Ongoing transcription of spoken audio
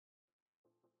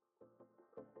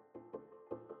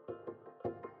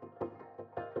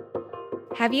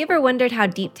Have you ever wondered how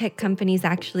deep tech companies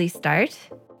actually start?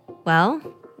 Well,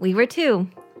 we were too.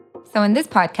 So in this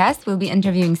podcast, we'll be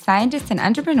interviewing scientists and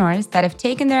entrepreneurs that have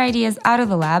taken their ideas out of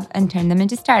the lab and turned them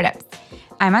into startups.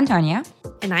 I'm Antonia.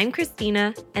 And I'm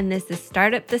Christina, and this is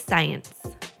Startup the Science.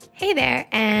 Hey there,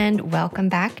 and welcome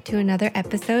back to another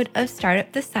episode of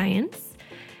Startup the Science.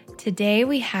 Today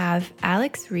we have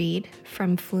Alex Reed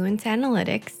from Fluence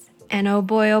Analytics, and oh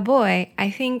boy, I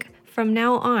think from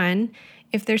now on,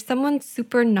 if there's someone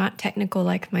super not technical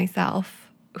like myself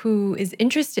who is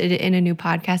interested in a new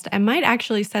podcast, I might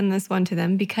actually send this one to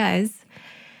them because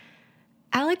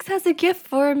Alex has a gift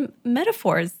for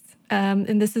metaphors.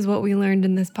 And this is what we learned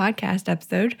in this podcast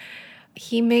episode.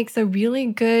 He makes a really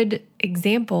good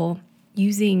example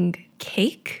using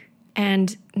cake.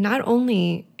 And not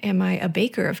only am I a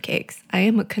baker of cakes, I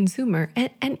am a consumer,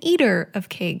 an eater of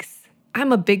cakes.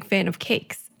 I'm a big fan of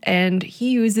cakes. And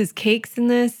he uses cakes in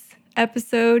this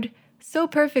episode so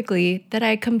perfectly that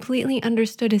I completely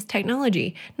understood his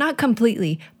technology. Not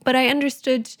completely, but I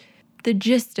understood the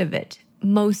gist of it,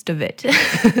 most of it,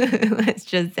 let's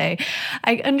just say.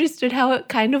 I understood how it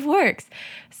kind of works.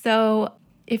 So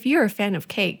if you're a fan of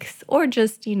cakes or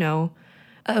just,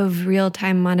 of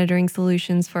real-time monitoring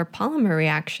solutions for polymer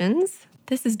reactions,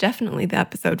 this is definitely the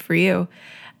episode for you.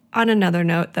 On another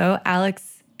note, though,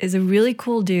 Alex is a really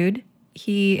cool dude.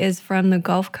 He is from the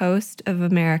Gulf Coast of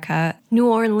America, New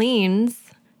Orleans,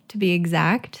 to be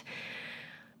exact.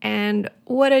 And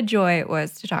what a joy it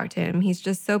was to talk to him. He's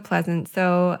just so pleasant,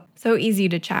 so easy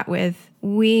to chat with.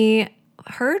 We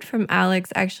heard from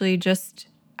Alex actually just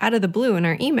out of the blue in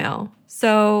our email.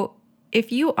 So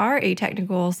if you are a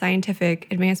technical, scientific,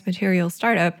 advanced materials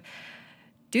startup,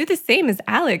 do the same as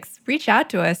Alex. Reach out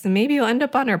to us and maybe you'll end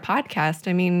up on our podcast.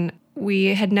 I mean, we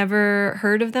had never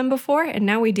heard of them before, and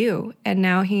now we do. And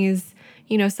now he's,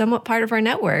 somewhat part of our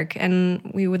network, and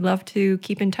we would love to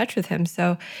keep in touch with him.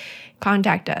 So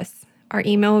contact us. Our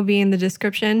email will be in the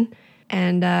description,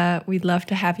 and we'd love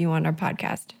to have you on our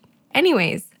podcast.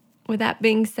 Anyways, with that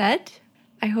being said,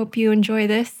 I hope you enjoy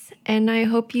this, and I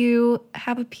hope you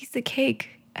have a piece of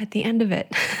cake at the end of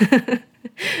it.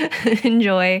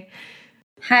 Enjoy.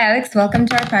 Hi, Alex. Welcome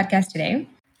to our podcast today.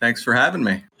 Thanks for having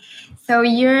me. So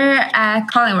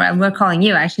we're calling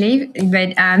you actually, but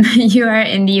you are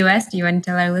in the U.S. Do you want to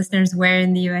tell our listeners where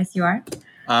in the U.S. you are?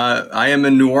 I am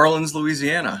in New Orleans,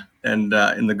 Louisiana, and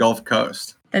in the Gulf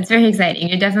Coast. That's very exciting.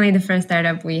 You're definitely the first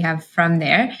startup we have from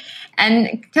there.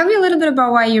 And tell me a little bit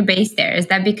about why you're based there. Is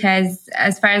that because,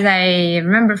 as far as I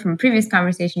remember from a previous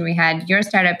conversation we had, your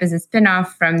startup is a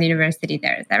spin-off from the university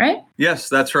there. Is that right? Yes,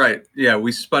 that's right. Yeah,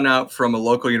 we spun out from a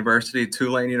local university,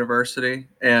 Tulane University.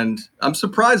 And I'm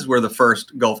surprised we're the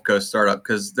first Gulf Coast startup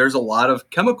because there's a lot of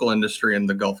chemical industry in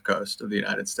the Gulf Coast of the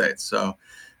United States. So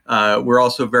we're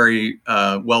also very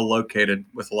well located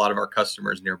with a lot of our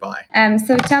customers nearby.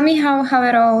 So tell me how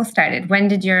it all started. When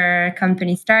did your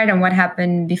company start and what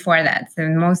happened before that? So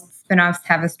most spinoffs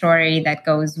have a story that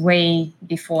goes way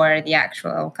before the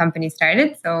actual company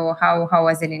started. So how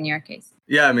was it in your case?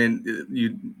 Yeah, I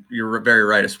mean, you're very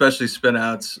right, especially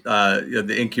spinouts.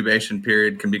 The incubation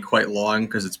period can be quite long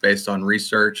because it's based on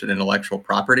research and intellectual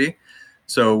property.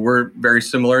 So we're very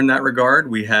similar in that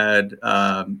regard. We had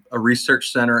a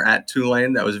research center at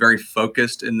Tulane that was very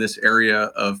focused in this area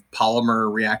of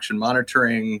polymer reaction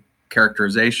monitoring,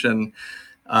 characterization.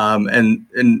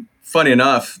 And funny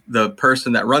enough, the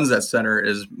person that runs that center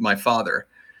is my father.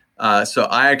 So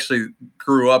I actually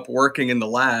grew up working in the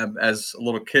lab as a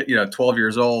little kid, 12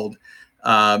 years old,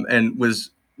 and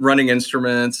was running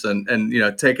instruments and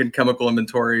taking chemical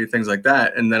inventory, things like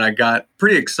that. And then I got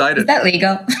pretty excited. Is that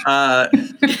legal?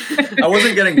 I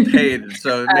wasn't getting paid,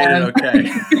 so it made it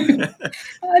okay.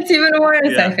 That's even worse,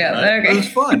 Yeah, I feel. right? Okay. It was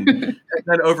fun. And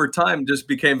then over time, just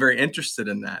became very interested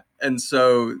in that. And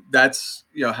so that's,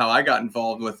 how I got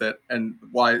involved with it and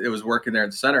why it was working there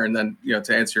at the center. And then,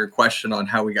 to answer your question on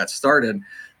how we got started,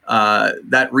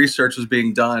 that research was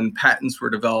being done, patents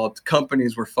were developed,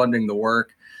 companies were funding the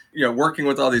work. Working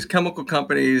with all these chemical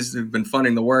companies who've been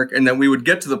funding the work. And then we would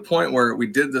get to the point where we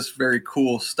did this very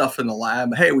cool stuff in the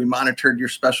lab. Hey, we monitored your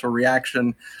special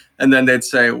reaction. And then they'd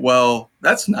say, well,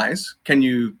 that's nice. Can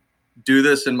you do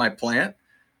this in my plant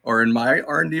or in my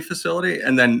R&D facility?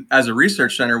 And then as a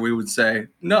research center, we would say,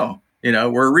 no,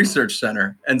 we're a research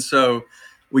center. And so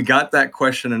we got that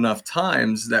question enough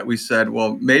times that we said,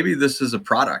 well, maybe this is a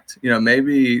product,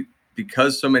 maybe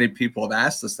because so many people have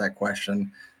asked us that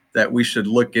question, that we should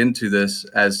look into this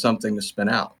as something to spin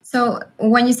out. So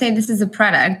when you say this is a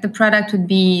product, the product would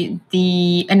be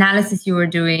the analysis you were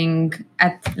doing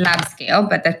at lab scale,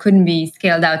 but that couldn't be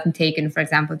scaled out and taken, for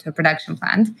example, to a production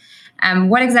plant.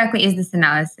 What exactly is this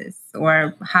analysis,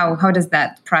 or how does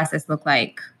that process look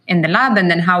like in the lab? And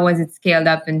then how was it scaled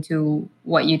up into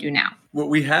what you do now? What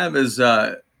we have is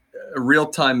a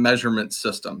real-time measurement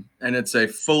system, and it's a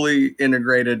fully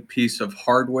integrated piece of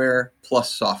hardware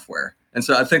plus software. And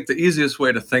so I think the easiest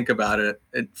way to think about it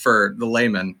for the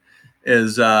layman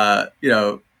is,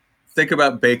 think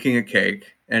about baking a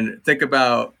cake and think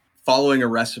about following a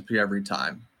recipe every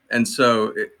time. And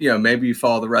so, maybe you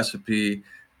follow the recipe,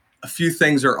 a few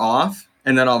things are off,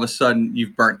 and then all of a sudden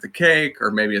you've burnt the cake,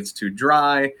 or maybe it's too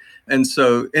dry. And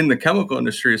so in the chemical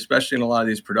industry, especially in a lot of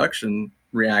these production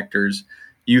reactors,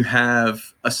 you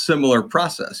have a similar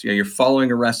process. You're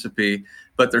following a recipe,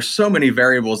 but there's so many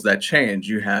variables that change.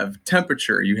 You have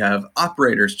temperature, you have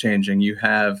operators changing, you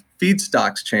have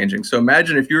feedstocks changing. So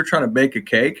imagine if you were trying to bake a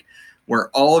cake where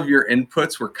all of your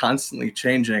inputs were constantly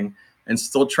changing and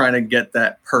still trying to get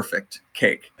that perfect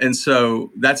cake. And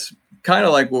so that's kind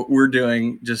of like what we're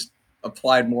doing, just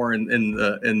applied more in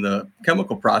the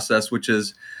chemical process, which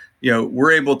is,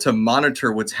 we're able to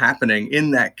monitor what's happening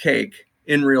in that cake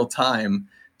in real time,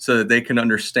 so that they can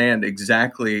understand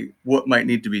exactly what might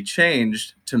need to be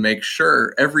changed to make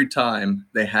sure every time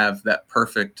they have that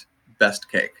perfect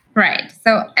best cake. Right.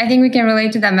 So I think we can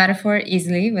relate to that metaphor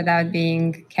easily without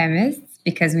being chemists,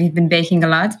 because we've been baking a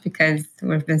lot because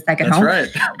we've been stuck at home.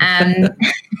 That's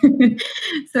right.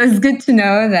 So it's good to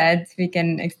know that we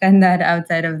can extend that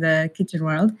outside of the kitchen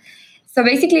world. So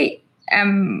basically,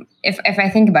 if I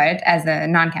think about it as a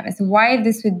non-chemist, why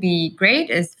this would be great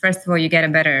is, first of all, you get a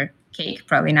better cake,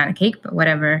 probably not a cake, but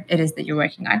whatever it is that you're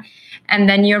working on. And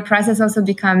then your process also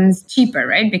becomes cheaper,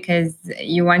 right? Because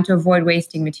you want to avoid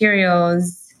wasting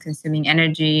materials, consuming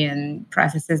energy, and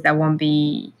processes that won't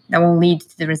lead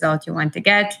to the result you want to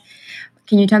get.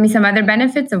 Can you tell me some other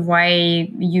benefits of why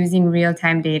using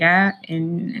real-time data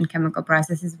in chemical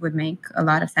processes would make a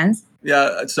lot of sense?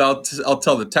 Yeah, so I'll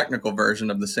tell the technical version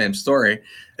of the same story.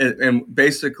 And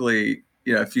basically,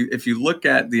 if you look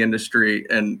at the industry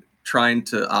and trying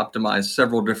to optimize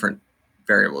several different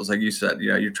variables, like you said,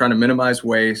 you're trying to minimize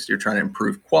waste, you're trying to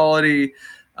improve quality,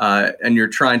 and you're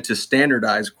trying to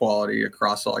standardize quality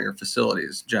across all your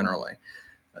facilities generally,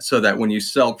 so that when you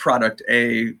sell product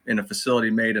A in a facility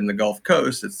made in the Gulf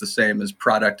Coast, it's the same as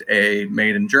product A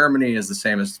made in Germany is the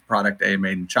same as product A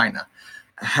made in China.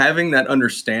 Having that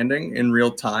understanding in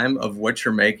real time of what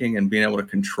you're making and being able to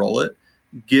control it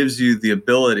gives you the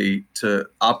ability to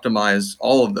optimize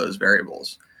all of those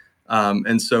variables.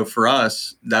 And so for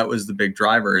us, that was the big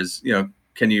driver is,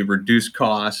 can you reduce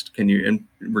cost? Can you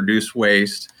reduce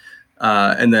waste?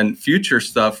 And then future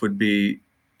stuff would be,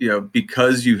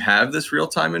 because you have this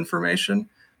real-time information,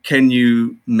 can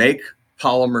you make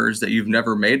polymers that you've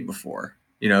never made before?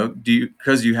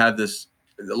 Because you have this,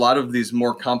 a lot of these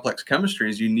more complex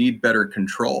chemistries, you need better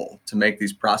control to make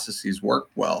these processes work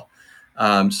well.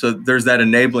 So there's that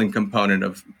enabling component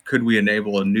of, could we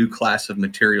enable a new class of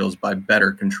materials by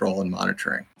better control and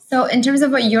monitoring? So in terms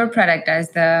of what your product does,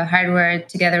 the hardware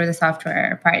together with the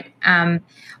software part,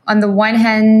 on the one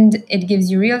hand, it gives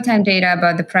you real-time data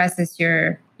about the process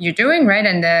you're doing, right?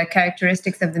 And the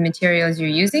characteristics of the materials you're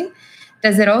using.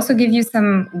 Does it also give you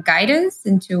some guidance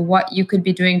into what you could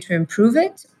be doing to improve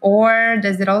it? Or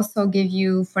does it also give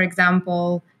you, for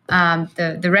example,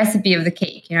 the recipe of the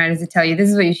cake? Does it tell you this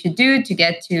is what you should do to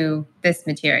get to this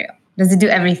material? Does it do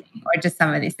everything, or just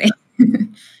some of these things?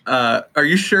 Are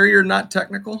you sure you're not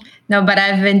technical? No, but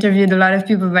I've interviewed a lot of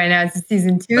people by now. It's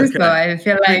season 2, okay. So I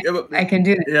feel like I can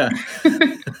do it. Yeah.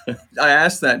 I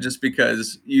asked that just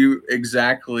because you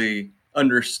exactly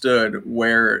understood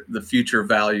where the future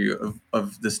value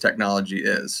of this technology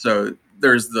is. So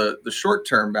there's the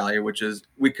short-term value, which is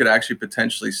we could actually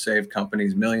potentially save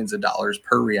companies millions of dollars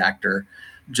per reactor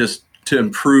just to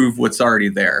improve what's already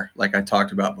there, like I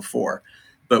talked about before.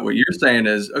 But what you're saying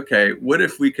is, okay, what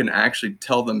if we can actually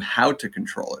tell them how to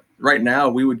control it? Right now,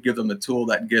 we would give them a tool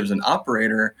that gives an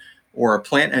operator or a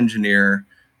plant engineer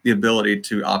the ability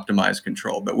to optimize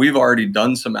control. But we've already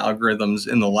done some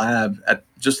algorithms in the lab at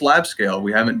just lab scale.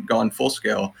 We haven't gone full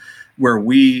scale, where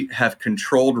we have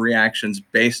controlled reactions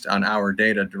based on our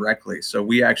data directly. So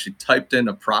we actually typed in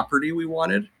a property we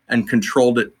wanted and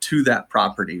controlled it to that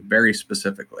property very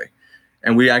specifically.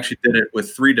 And we actually did it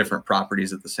with 3 different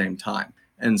properties at the same time.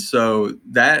 And so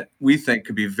that we think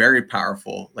could be very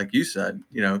powerful. Like you said,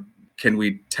 can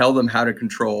we tell them how to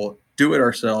control, do it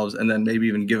ourselves, and then maybe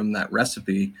even give them that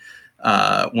recipe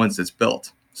once it's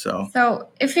built? So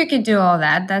if you could do all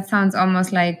that, that sounds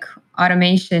almost like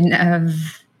automation of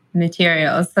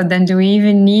materials. So then do we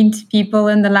even need people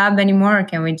in the lab anymore? Or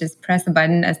can we just press a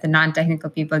button as the non-technical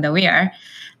people that we are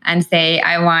and say,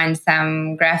 I want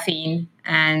some graphene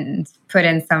and put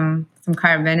in some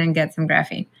carbon and get some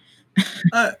graphene?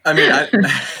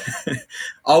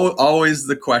 Always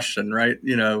the question, right?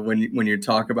 When you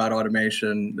talk about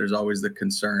automation, there's always the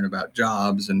concern about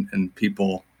jobs and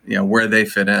people, where they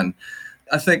fit in.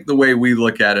 I think the way we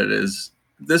look at it is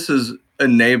this is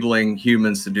enabling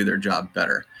humans to do their job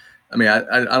better. I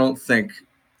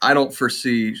don't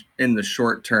foresee in the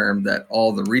short term that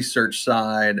all the research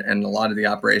side and a lot of the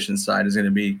operations side is going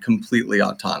to be completely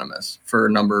autonomous for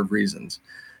a number of reasons.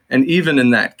 And even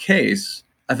in that case,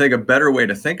 I think a better way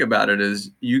to think about it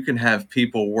is you can have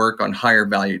people work on higher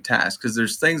value tasks, because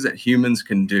there's things that humans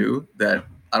can do that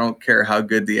I don't care how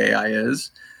good the AI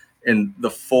is, and the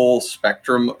full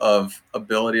spectrum of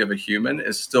ability of a human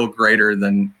is still greater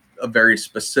than a very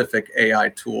specific AI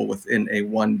tool within a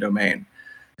one domain.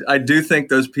 I do think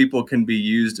those people can be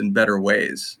used in better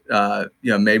ways.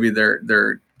 Maybe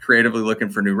they're creatively looking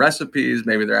for new recipes.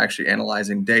 Maybe they're actually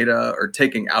analyzing data or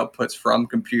taking outputs from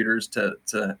computers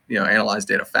to analyze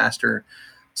data faster.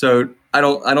 So I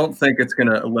don't think it's going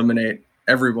to eliminate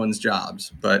everyone's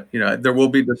jobs, but there will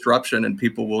be disruption and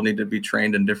people will need to be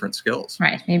trained in different skills.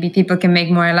 Right. Maybe people can make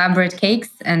more elaborate cakes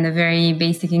and the very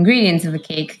basic ingredients of a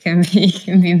cake can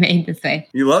be made this way.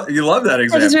 You love that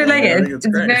example. I just really like it. It's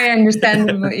very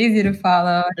understandable, easy to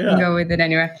follow. I can go with it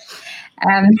anywhere.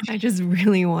 I just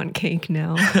really want cake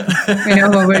now. We know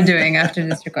what we're doing after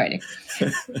this recording.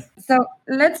 So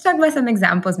let's talk about some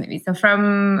examples maybe. So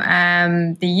from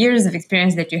the years of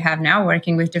experience that you have now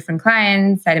working with different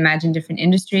clients, I'd imagine different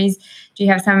industries, do you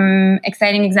have some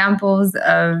exciting examples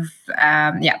of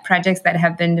projects that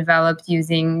have been developed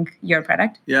using your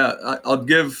product? Yeah, I'll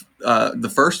give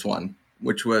the first one,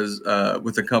 which was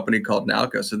with a company called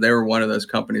Nalco. So they were one of those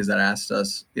companies that asked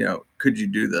us, could you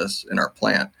do this in our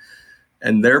plant?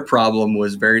 And their problem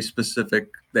was very specific.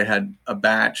 They had a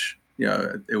batch,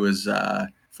 it was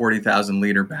 40,000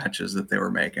 liter batches that they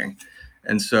were making.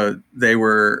 And so they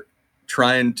were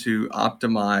trying to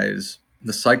optimize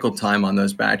the cycle time on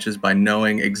those batches by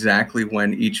knowing exactly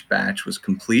when each batch was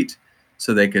complete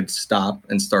so they could stop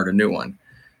and start a new one.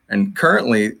 And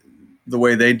currently, the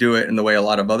way they do it and the way a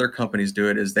lot of other companies do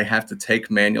it is they have to take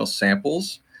manual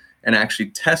samples and actually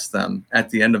test them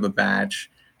at the end of a batch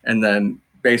and then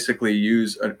basically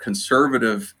use a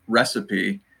conservative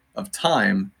recipe of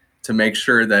time to make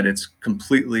sure that it's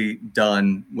completely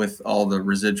done with all the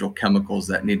residual chemicals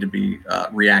that need to be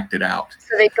reacted out.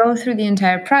 So they go through the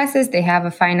entire process, they have a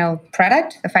final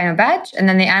product, a final batch, and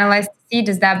then they analyze to see,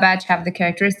 does that batch have the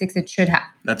characteristics it should have?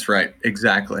 That's right,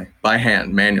 exactly. By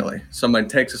hand, manually. Somebody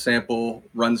takes a sample,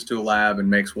 runs to a lab, and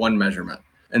makes one measurement.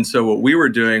 And so what we were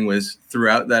doing was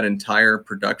throughout that entire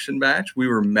production batch, we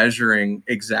were measuring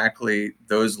exactly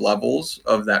those levels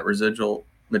of that residual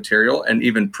material and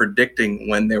even predicting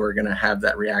when they were going to have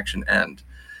that reaction end.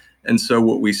 And so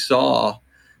what we saw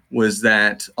was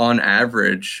that on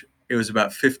average, it was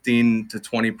about 15 to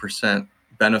 20%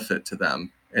 benefit to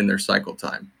them in their cycle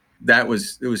time. It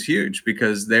was huge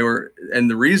because and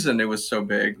the reason it was so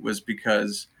big was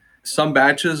because some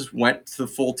batches went to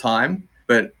full time,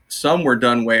 but some were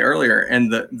done way earlier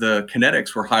and the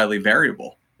kinetics were highly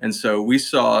variable. And so we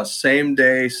saw same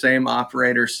day, same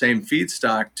operator, same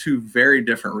feedstock, two very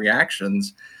different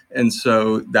reactions. And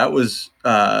so that was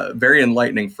very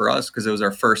enlightening for us because it was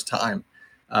our first time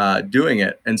doing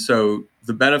it. And so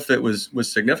the benefit was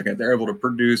significant. They're able to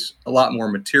produce a lot more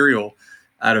material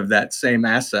out of that same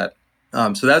asset.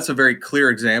 So that's a very clear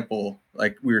example,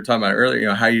 like we were talking about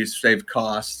earlier, how you save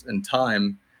costs and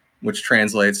time, which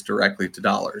translates directly to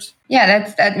dollars. Yeah,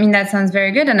 that sounds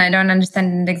very good. And I don't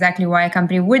understand exactly why a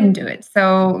company wouldn't do it.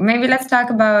 So maybe let's talk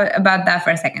about that for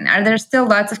a second. Are there still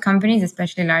lots of companies,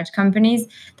 especially large companies,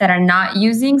 that are not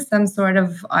using some sort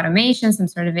of automation, some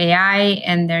sort of AI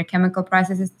in their chemical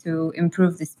processes to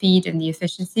improve the speed and the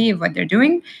efficiency of what they're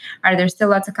doing? Are there still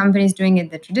lots of companies doing it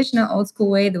the traditional old school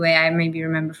way, the way I maybe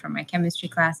remember from my chemistry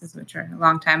classes, which were a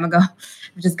long time ago,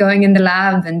 just going in the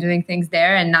lab and doing things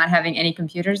there and not having any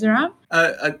computers around?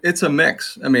 It's a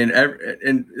mix. I mean,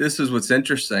 and this is what's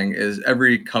interesting is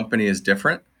every company is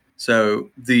different. So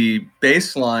the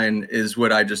baseline is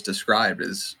what I just described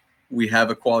is we have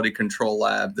a quality control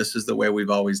lab. This is the way we've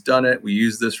always done it. We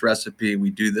use this recipe. We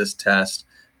do this test.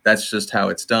 That's just how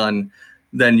it's done.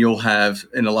 Then you'll have,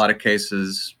 in a lot of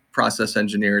cases, process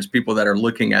engineers, people that are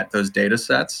looking at those data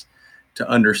sets to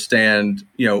understand,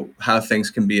 how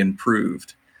things can be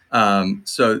improved.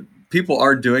 So people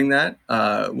are doing that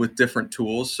with different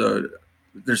tools. So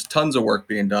there's tons of work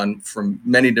being done from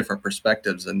many different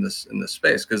perspectives in this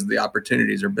space because the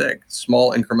opportunities are big.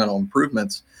 Small incremental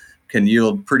improvements can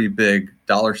yield pretty big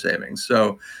dollar savings.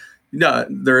 So no,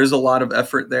 there is a lot of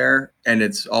effort there, and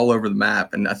it's all over the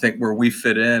map. And I think where we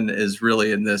fit in is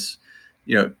really in this,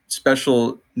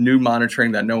 special new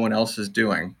monitoring that no one else is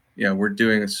doing. We're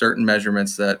doing certain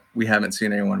measurements that we haven't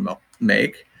seen anyone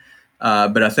make.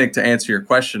 But I think to answer your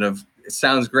question of it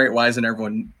sounds great, why isn't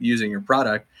everyone using your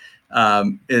product?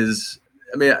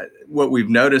 What we've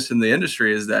noticed in the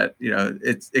industry is that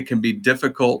it can be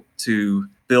difficult to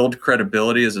build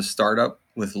credibility as a startup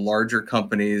with larger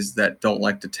companies that don't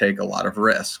like to take a lot of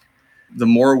risk. The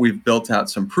more we've built out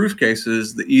some proof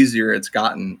cases, the easier it's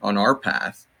gotten on our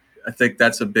path. I think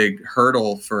that's a big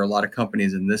hurdle for a lot of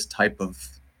companies in this type of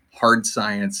hard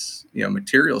science,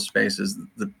 material spaces.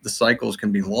 The cycles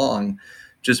can be long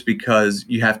just because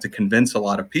you have to convince a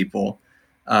lot of people.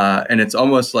 And it's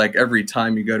almost like every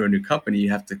time you go to a new company, you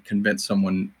have to convince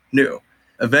someone new.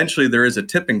 Eventually, there is a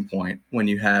tipping point when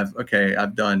you have, okay,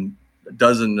 I've done a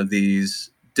dozen of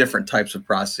these different types of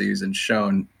processes and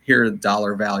shown here the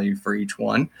dollar value for each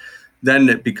one. Then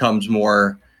it becomes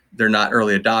more, they're not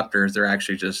early adopters. They're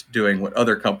actually just doing what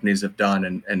other companies have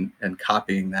done and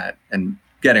copying that and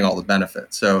getting all the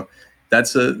benefits. So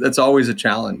that's always a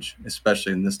challenge,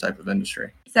 especially in this type of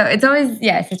industry. So it's always,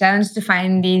 yes, a challenge to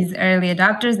find these early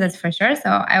adopters, that's for sure. So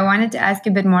I wanted to ask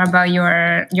you a bit more about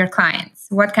your clients.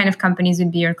 What kind of companies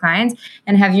would be your clients?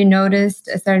 And have you noticed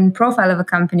a certain profile of a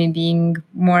company being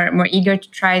more eager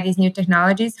to try these new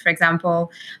technologies? For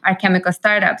example, are chemical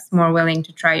startups more willing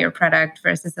to try your product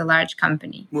versus a large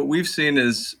company? What we've seen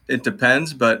is it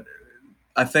depends, but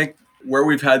I think where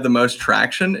we've had the most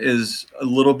traction is a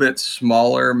little bit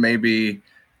smaller, maybe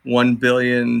 1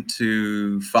 billion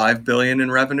to 5 billion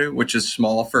in revenue, which is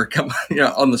small for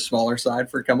on the smaller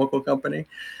side for a chemical company.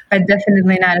 But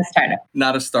definitely not a startup.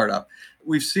 Not a startup.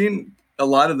 We've seen a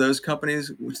lot of those companies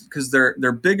because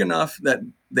they're big enough that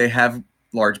they have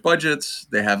large budgets,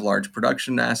 they have large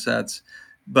production assets,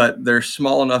 but they're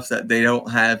small enough that they don't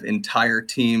have entire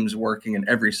teams working in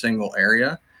every single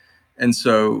area. And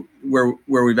so where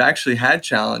we've actually had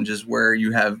challenges where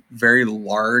you have very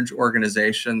large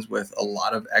organizations with a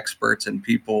lot of experts and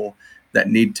people that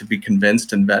need to be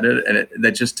convinced and vetted, and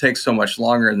that just takes so much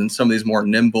longer than some of these more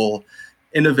nimble,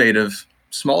 innovative,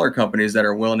 smaller companies that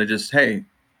are willing to just, hey,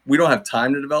 we don't have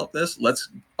time to develop this. Let's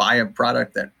buy a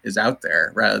product that is out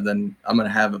there rather than I'm going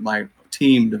to have my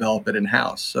team develop it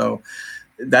in-house. So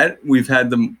that we've had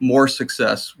the more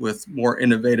success with more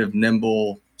innovative,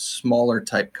 nimble, smaller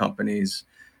type companies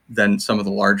than some of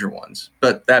the larger ones.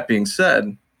 But that being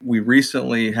said, we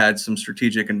recently had some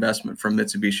strategic investment from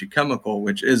Mitsubishi Chemical,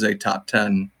 which is a top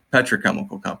 10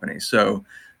 petrochemical company. So,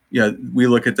 we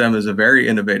look at them as a very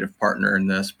innovative partner in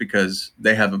this because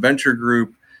they have a venture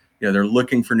group. They're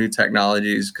looking for new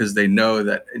technologies because they know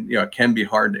that, it can be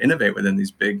hard to innovate within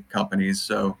these big companies.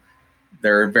 So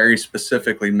they're very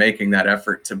specifically making that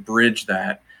effort to bridge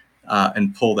that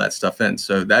and pull that stuff in.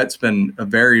 So that's been a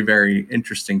very, very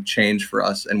interesting change for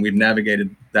us. And we've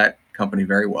navigated that company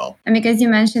very well. And because you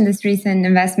mentioned this recent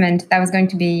investment, that was going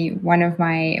to be one of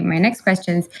my next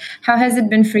questions. How has it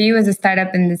been for you as a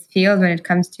startup in this field when it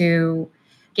comes to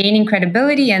gaining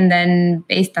credibility and then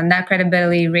based on that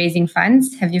credibility, raising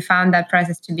funds? Have you found that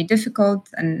process to be difficult,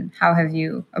 and how have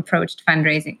you approached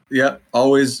fundraising? Yeah,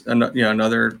 always,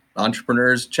 another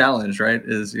entrepreneur's challenge, right?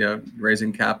 Is,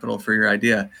 raising capital for your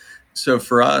idea. So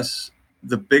for us,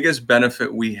 the biggest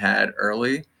benefit we had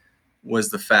early was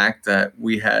the fact that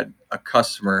we had a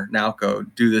customer, Nalco,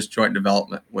 do this joint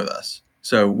development with us.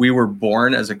 So we were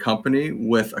born as a company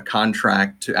with a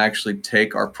contract to actually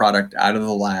take our product out of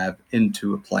the lab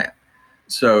into a plant.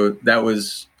 So that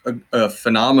was a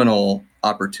phenomenal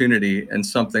opportunity and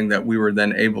something that we were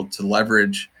then able to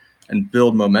leverage and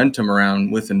build momentum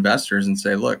around with investors and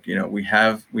say, look,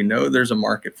 we know there's a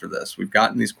market for this. We've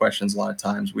gotten these questions a lot of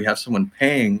times. We have someone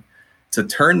paying to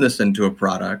turn this into a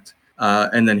product.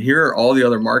 And then here are all the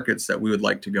other markets that we would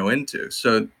like to go into.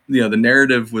 So, the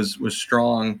narrative was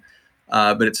strong.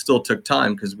 But it still took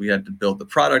time because we had to build the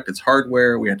product. It's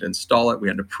hardware. We had to install it. We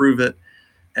had to prove it.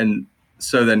 And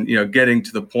so then, getting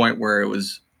to the point where it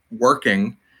was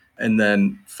working and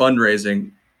then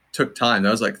fundraising took time.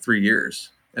 That was like 3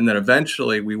 years. And then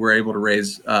eventually we were able to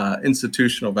raise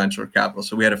institutional venture capital.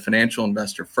 So we had a financial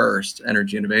investor first,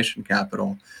 Energy Innovation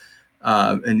Capital.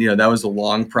 And that was a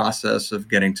long process of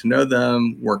getting to know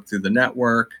them, work through the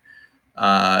network.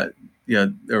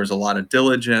 There was a lot of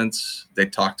diligence. They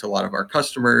talked to a lot of our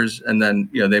customers, and then,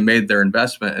 they made their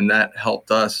investment, and that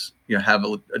helped us, have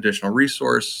additional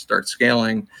resource, start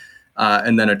scaling,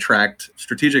 and then attract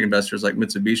strategic investors like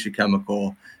Mitsubishi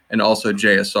Chemical and also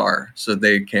JSR. So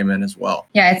they came in as well.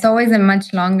 Yeah, it's always a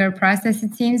much longer process,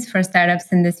 it seems, for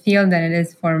startups in this field than it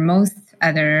is for most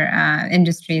other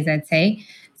industries, I'd say.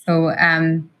 So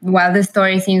while this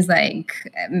story seems like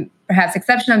perhaps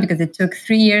exceptional because it took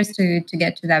 3 years to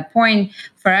get to that point,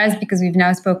 for us, because we've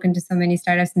now spoken to so many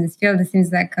startups in this field, it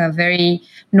seems like a very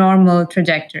normal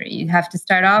trajectory. You have to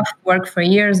start off, work for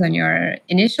years on your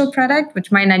initial product,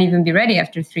 which might not even be ready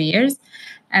after 3 years.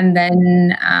 And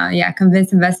then,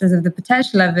 convince investors of the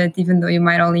potential of it, even though you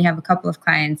might only have a couple of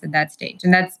clients at that stage.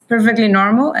 And that's perfectly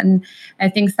normal. And I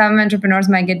think some entrepreneurs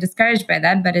might get discouraged by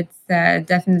that, but it's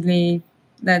definitely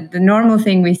the normal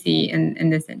thing we see in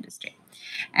this industry.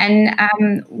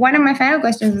 And one of my final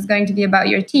questions was going to be about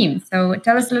your team. So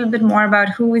tell us a little bit more about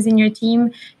who is in your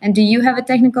team, and do you have a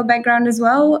technical background as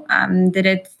well? Did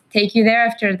it take you there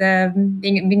after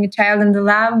being a child in the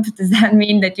lab? Does that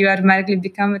mean that you automatically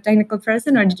become a technical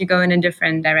person, or did you go in a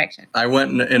different direction? I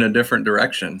went in a different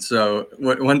direction. So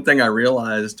one thing I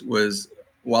realized was,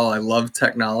 while I love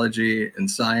technology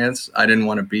and science, I didn't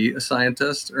want to be a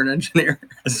scientist or an engineer.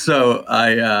 So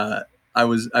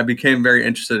I became very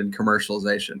interested in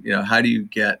commercialization. How do you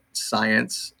get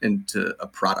science into a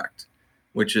product,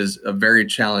 which is a very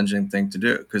challenging thing to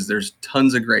do because there's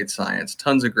tons of great science,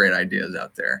 tons of great ideas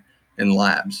out there in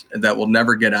labs that will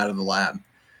never get out of the lab.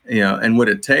 And what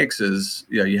it takes is,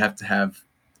 you have to have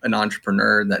an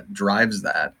entrepreneur that drives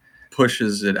that,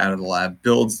 pushes it out of the lab,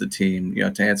 builds the team,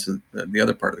 to answer the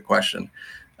other part of the question.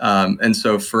 And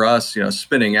so for us,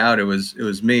 spinning out, it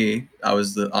was me. I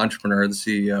was the entrepreneur, the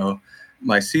CEO.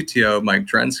 My CTO, Mike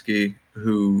Drensky,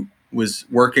 who was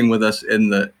working with us in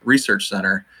the research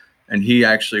center, and he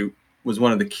actually was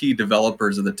one of the key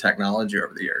developers of the technology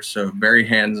over the years. So very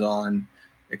hands-on,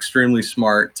 extremely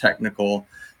smart, technical.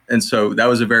 And so that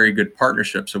was a very good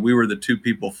partnership. So we were the two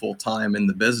people full-time in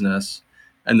the business.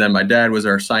 And then my dad was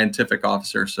our scientific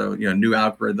officer. So, new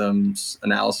algorithms,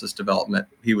 analysis development,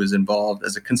 he was involved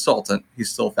as a consultant.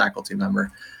 He's still a faculty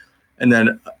member. And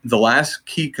then the last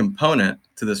key component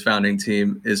to this founding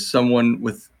team is someone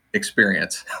with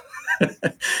experience.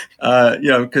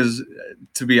 Because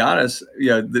to be honest,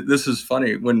 this is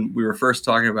funny. When we were first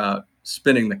talking about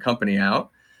spinning the company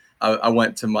out, I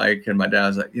went to Mike and my dad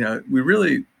was like,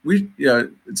 we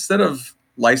instead of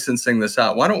licensing this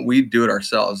out, why don't we do it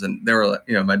ourselves? And they were like,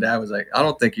 my dad was like, I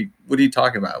don't think what are you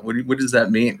talking about? What does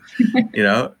that mean?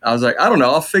 I was like, I don't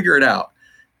know. I'll figure it out.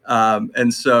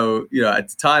 And so, at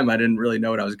the time, I didn't really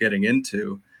know what I was getting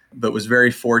into, but was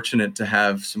very fortunate to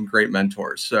have some great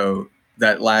mentors. So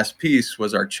that last piece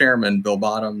was our chairman, Bill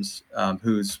Bottoms,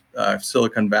 who's a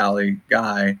Silicon Valley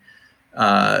guy.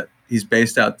 He's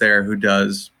based out there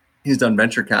he's done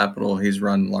venture capital. He's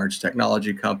run large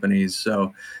technology companies.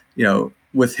 So,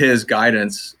 with his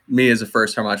guidance, me as a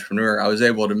first-time entrepreneur, I was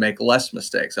able to make less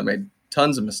mistakes. I made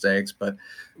tons of mistakes, but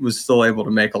was still able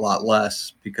to make a lot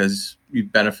less because you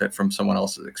benefit from someone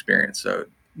else's experience. So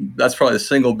that's probably the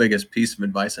single biggest piece of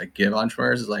advice I give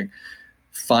entrepreneurs is like,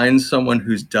 find someone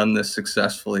who's done this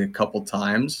successfully a couple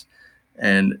times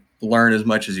and learn as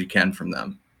much as you can from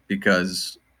them,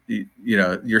 because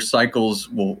your cycles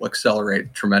will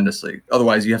accelerate tremendously.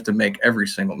 Otherwise, you have to make every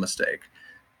single mistake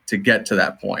to get to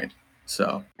that point.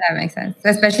 So that makes sense,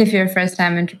 especially if you're a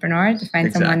first-time entrepreneur, to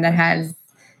find someone that has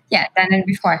done it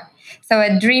before. So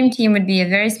a dream team would be a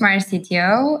very smart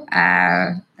CTO,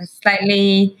 a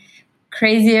slightly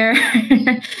crazier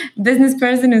business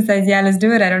person who says, let's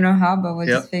do it. I don't know how, but we'll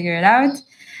just figure it out.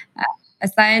 A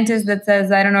scientist that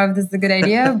says, I don't know if this is a good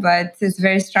idea, but is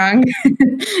very strong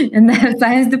in the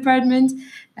science department.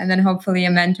 And then hopefully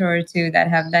a mentor or two that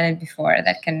have done it before,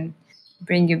 that can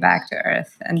bring you back to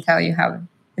earth and tell you how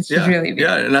it should really be.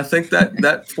 Yeah, and I think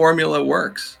that formula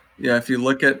works. If you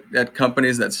look at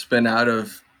companies that spin out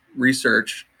of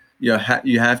research, you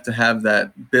have to have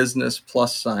that business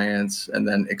plus science and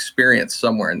then experience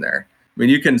somewhere in there. I mean,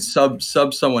 you can sub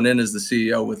someone in as the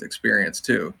CEO with experience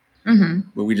too. Mm-hmm.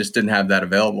 But we just didn't have that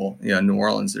available. In New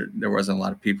Orleans, there wasn't a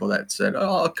lot of people that said,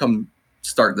 "Oh, I'll come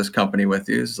start this company with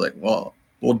you." It's like, well,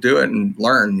 we'll do it and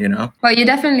learn. Well, you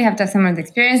definitely have to have someone's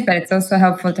experience, but it's also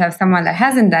helpful to have someone that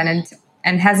hasn't done it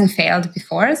and hasn't failed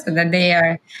before, so that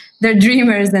they're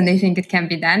dreamers and they think it can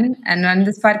be done. And on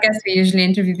this podcast, we usually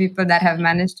interview people that have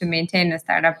managed to maintain a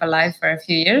startup alive for a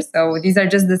few years. So these are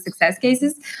just the success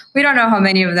cases. We don't know how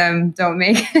many of them don't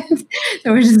make it.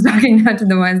 So we're just talking now to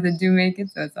the ones that do make it.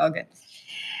 So it's all good.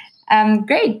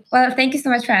 Great. Well, thank you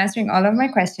so much for answering all of my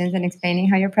questions and explaining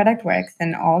how your product works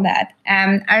and all that.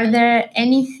 Are there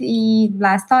any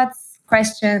last thoughts,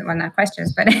 questions, well, not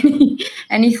questions, but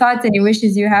any thoughts, any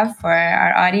wishes you have for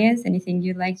our audience? Anything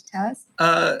you'd like to tell us?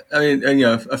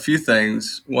 A few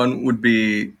things. One would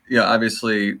be,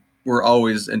 obviously we're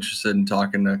always interested in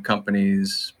talking to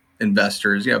companies,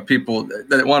 investors, people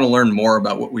that want to learn more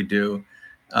about what we do.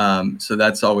 So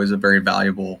that's always a very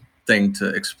valuable thing to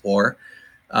explore.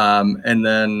 And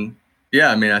then,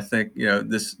 I think,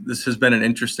 this has been an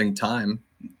interesting time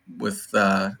with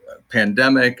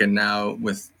pandemic and now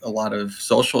with a lot of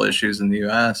social issues in the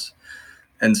US.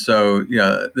 And so,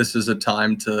 this is a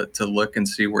time to look and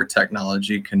see where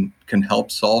technology can help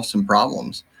solve some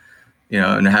problems,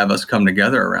 and have us come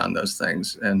together around those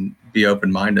things and be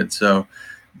open-minded. So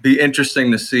be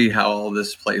interesting to see how all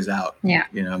this plays out. Yeah.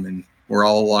 We're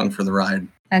all along for the ride.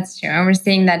 That's true. And we're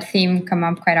seeing that theme come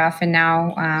up quite often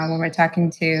now when we're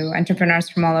talking to entrepreneurs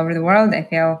from all over the world. I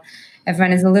feel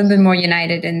everyone is a little bit more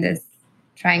united in this,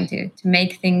 trying to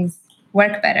make things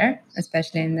work better,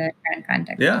 especially in the current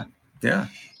context. Yeah.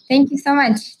 Thank you so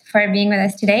much for being with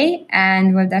us today.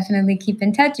 And we'll definitely keep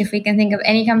in touch. If we can think of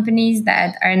any companies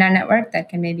that are in our network that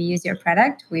can maybe use your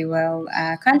product, we will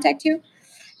contact you.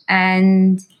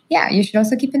 And you should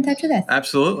also keep in touch with us.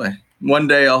 Absolutely. One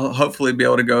day I'll hopefully be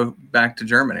able to go back to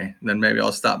Germany. Then maybe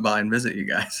I'll stop by and visit you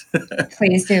guys.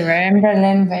 Please do. We're in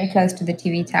Berlin, very close to the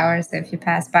TV tower. So if you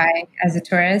pass by as a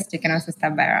tourist, you can also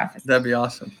stop by our office. That'd be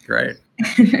awesome. Great.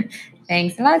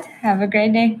 Thanks a lot. Have a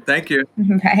great day. Thank you.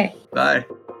 Bye. Bye.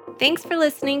 Thanks for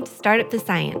listening to Startup the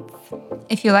Science.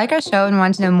 If you like our show and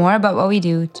want to know more about what we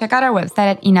do, check out our website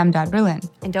at inam.berlin.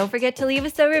 And don't forget to leave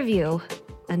us a review.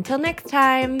 Until next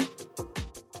time.